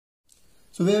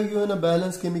So we have given a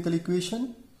balanced chemical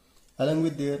equation along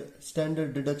with their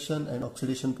standard reduction and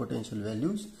oxidation potential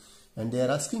values, and they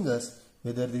are asking us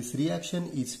whether this reaction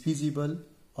is feasible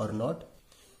or not.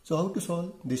 So how to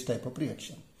solve this type of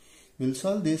reaction? We will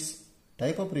solve this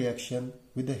type of reaction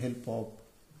with the help of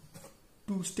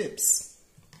two steps.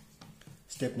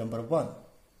 Step number 1.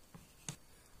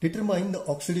 Determine the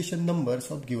oxidation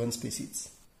numbers of given species.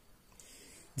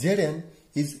 Zn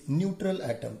is neutral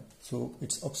atom, so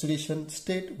its oxidation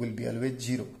state will be always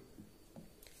 0,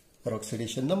 or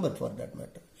oxidation number for that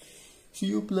matter.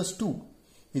 Cu plus 2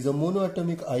 is a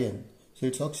monoatomic ion, so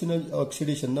its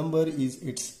oxidation number is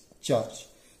its charge,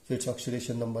 so its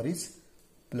oxidation number is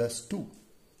plus 2.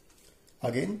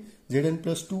 Again, Zn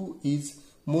plus 2 is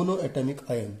monoatomic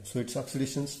ion, so its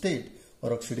oxidation state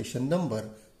or oxidation number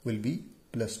will be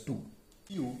plus 2.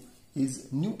 Cu is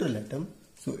neutral atom,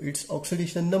 so its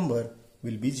oxidation number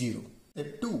will be 0.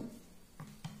 Step 2.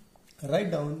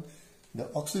 Write down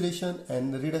the oxidation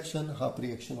and the reduction half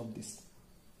reaction of this.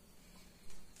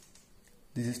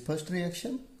 This is first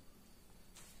reaction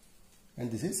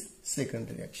and this is second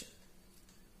reaction.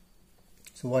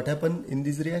 So what happened in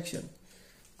this reaction?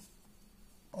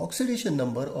 Oxidation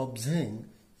number of zinc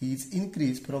is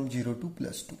increased from 0 to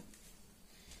plus 2.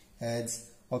 As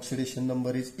oxidation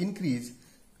number is increased,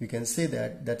 we can say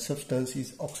that that substance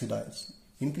is oxidized.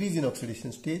 Increase in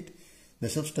oxidation state, the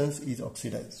substance is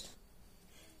oxidized.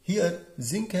 Here,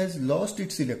 zinc has lost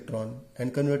its electron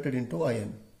and converted into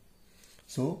ion.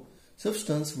 So,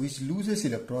 substance which loses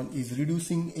electron is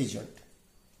reducing agent.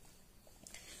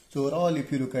 So, overall,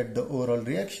 if you look at the overall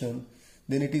reaction,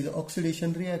 then it is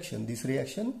oxidation reaction. This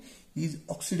reaction is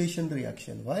oxidation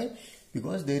reaction. Why?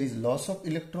 Because there is loss of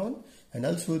electron and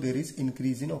also there is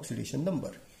increase in oxidation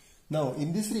number. Now,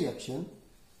 in this reaction,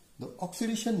 the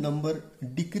oxidation number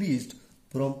decreased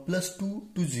from plus 2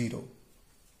 to 0.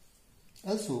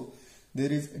 Also,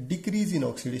 there is decrease in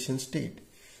oxidation state.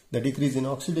 The decrease in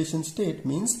oxidation state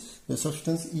means the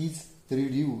substance is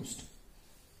reduced.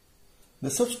 The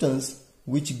substance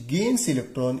which gains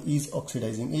electron is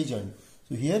oxidizing agent.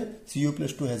 So here Cu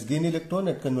plus 2 has gained electron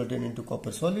and converted into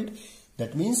copper solid.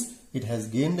 That means it has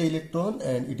gained the electron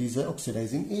and it is an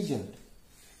oxidizing agent.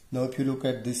 Now if you look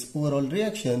at this overall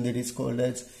reaction, that is called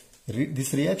as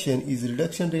this reaction is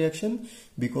reduction reaction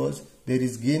because there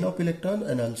is gain of electron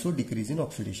and also decrease in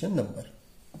oxidation number.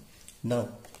 Now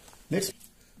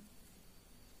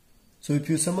so if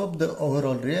you sum up the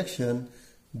overall reaction,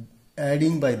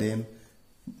 adding by them,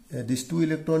 these two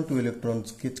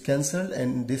electrons gets cancelled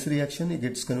and this reaction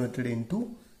gets converted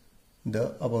into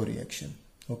the above reaction.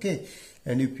 Okay,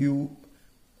 and if you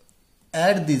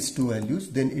add these two values,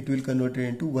 then it will convert it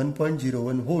into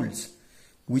 1.01 volts,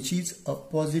 which is a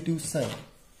positive sign.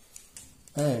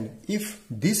 And if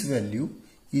this value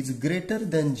is greater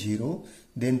than 0,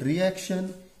 then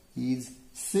reaction is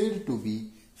said to be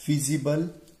feasible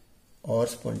or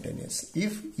spontaneous.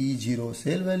 If E0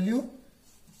 cell value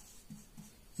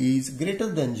is greater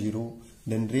than 0,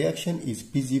 then reaction is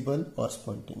feasible or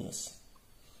spontaneous.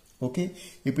 Okay,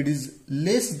 if it is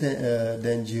less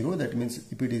than 0, that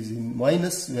means if it is in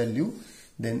minus value,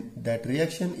 then that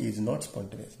reaction is not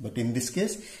spontaneous. But in this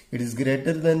case, it is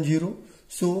greater than 0,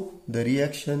 so the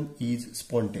reaction is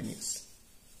spontaneous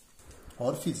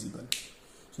or feasible.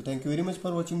 So thank you very much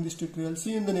for watching this tutorial.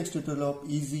 See you in the next tutorial of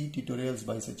Easy Tutorials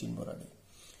by Sachin Borade.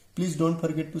 Please don't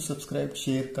forget to subscribe,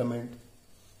 share, comment.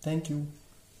 Thank you.